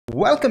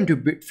Welcome to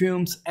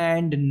Bitfumes,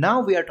 and now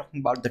we are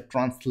talking about the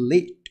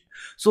translate.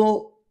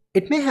 So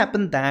it may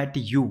happen that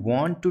you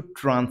want to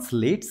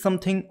translate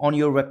something on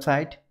your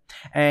website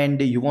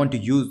and you want to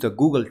use the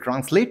Google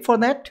Translate for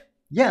that.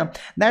 Yeah,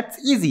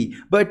 that's easy,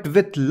 but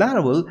with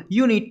Laravel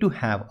you need to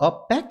have a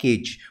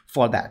package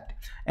for that.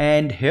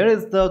 And here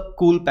is the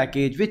cool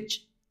package,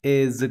 which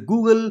is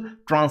Google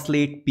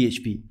Translate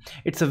PHP.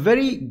 It's a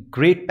very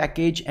great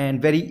package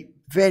and very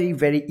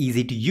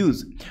easy to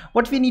use.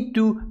 What we need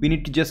to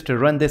just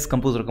run this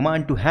composer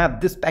command to have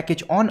this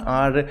package on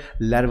our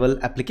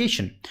Laravel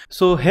application.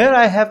 So here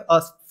I have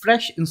a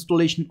fresh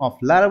installation of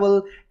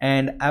Laravel,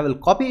 and I will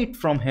copy it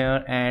from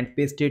here and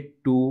paste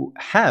it to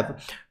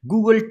have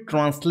Google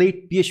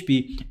Translate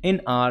PHP in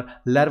our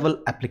Laravel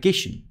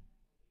application.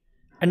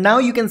 And now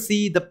you can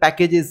see the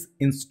package is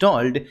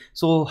installed.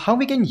 So how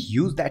we can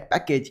use that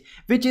package,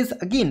 which is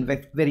again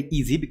very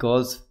easy,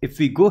 because if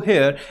we go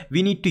here,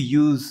 we need to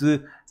use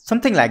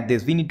something like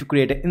this. We need to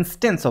create an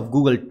instance of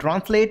Google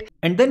Translate,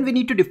 and then we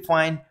need to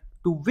define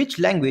to which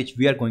language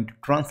we are going to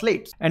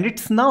translate. And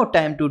it's now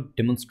time to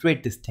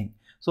demonstrate this thing.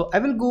 So I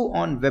will go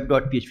on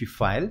web.php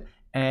file,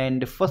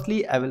 and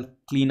firstly I will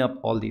clean up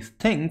all these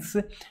things,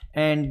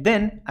 and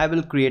then I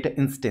will create an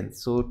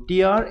instance. So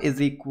tr is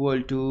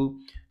equal to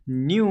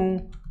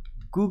new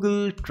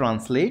Google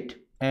Translate,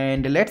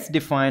 and let's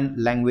define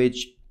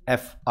language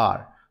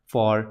FR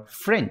for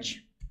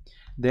French.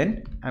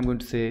 Then I'm going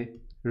to say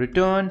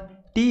return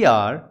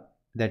tr,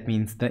 that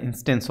means the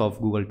instance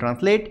of Google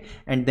Translate,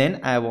 and then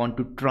I want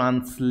to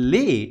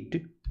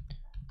translate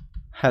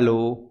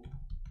hello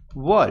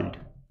world.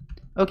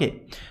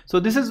 Okay, so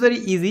this is very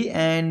easy,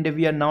 and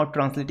we are now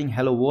translating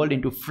hello world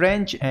into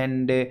French.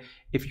 And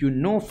if you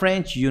know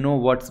French, you know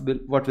what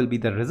will be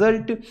the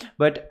result,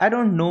 but I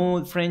don't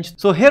know French.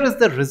 So here is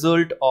the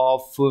result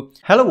of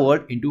hello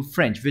world into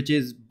French, which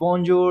is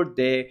bonjour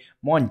de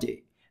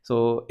monde.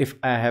 So if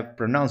I have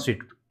pronounced it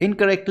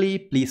incorrectly,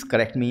 please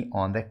correct me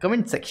on the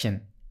comment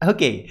section.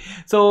 Okay,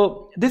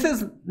 so this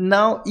is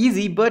now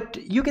easy, but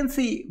you can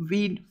see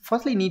we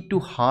firstly need to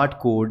hard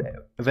code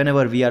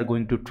whenever we are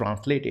going to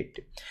translate it.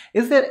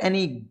 Is there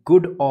any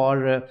good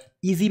or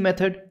easy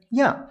method?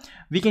 Yeah,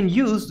 we can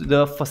use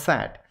the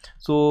facade.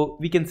 So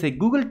we can say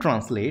Google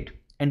Translate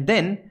and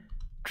then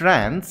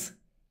trans.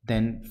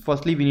 Then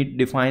firstly we need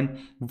to define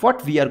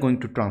what we are going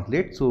to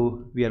translate.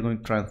 So we are going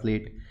to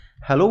translate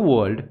hello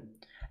world,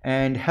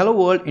 and hello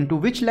world into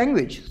which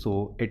language?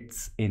 So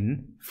it's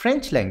in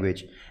French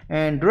language,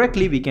 and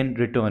directly we can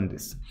return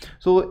this.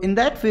 So in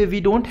that way we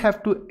don't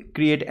have to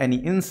create any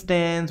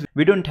instance,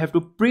 we don't have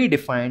to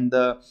predefine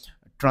the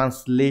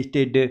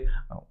translated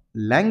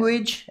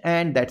language,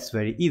 and that's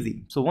very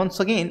easy. So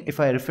once again, if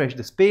I refresh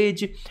this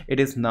page,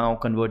 it is now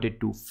converted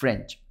to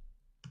French.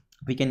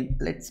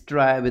 Let's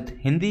try with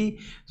Hindi.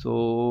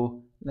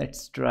 So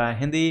let's try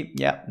Hindi.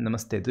 Yeah,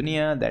 namaste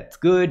dunya, that's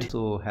good.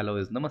 So hello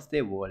is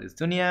namaste, world is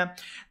dunya,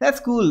 that's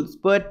cool.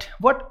 But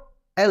what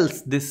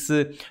else this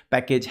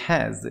package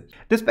has?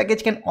 This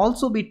package can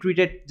also be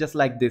treated just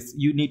like this.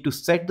 You need to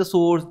set the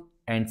source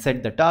and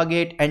set the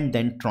target and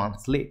then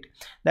translate.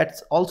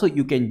 That's also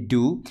you can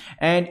do.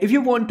 And if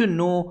you want to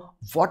know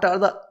what are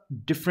the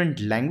different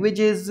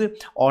languages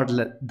or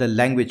the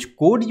language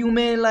code you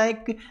may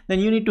like, then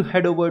you need to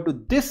head over to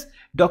this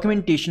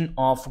documentation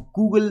of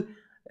Google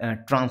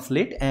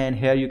Translate, and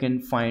here you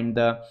can find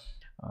the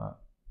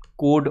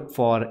code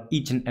for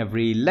each and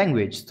every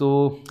language.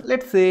 So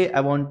let's say I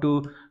want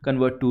to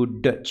convert to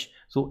Dutch.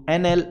 So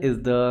NL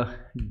is the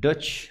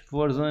Dutch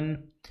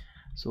version.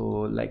 So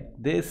like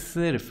this,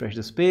 refresh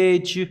this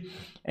page,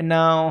 and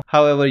now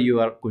however you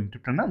are going to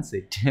pronounce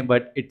it,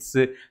 but it's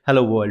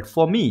hello world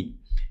for me.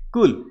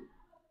 Cool.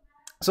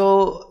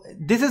 So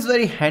this is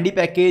very handy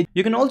package.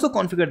 You can also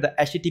configure the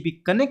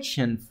HTTP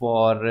connection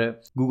for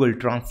Google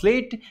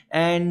Translate.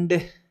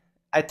 And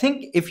I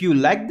think if you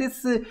like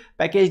this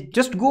package,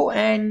 just go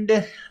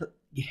and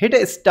hit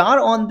a star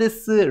on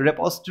this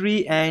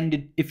repository.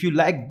 And if you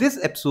like this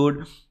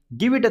episode,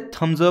 give it a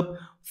thumbs up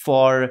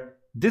for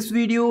this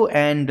video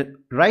and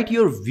write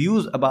your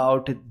views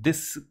about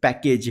this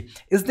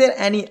package. Is there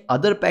any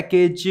other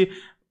package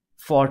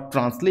for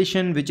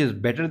translation which is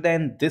better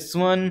than this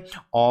one,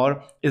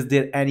 or is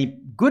there any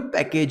good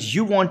package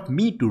you want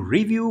me to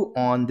review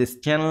on this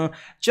channel?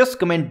 Just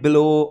comment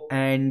below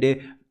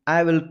and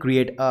I will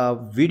create a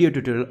video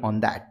tutorial on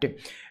that.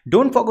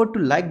 Don't forget to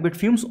like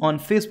Bitfumes on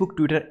Facebook,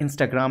 Twitter,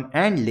 Instagram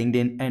and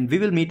LinkedIn, and we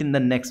will meet in the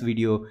next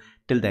video.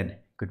 Till then,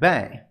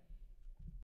 goodbye.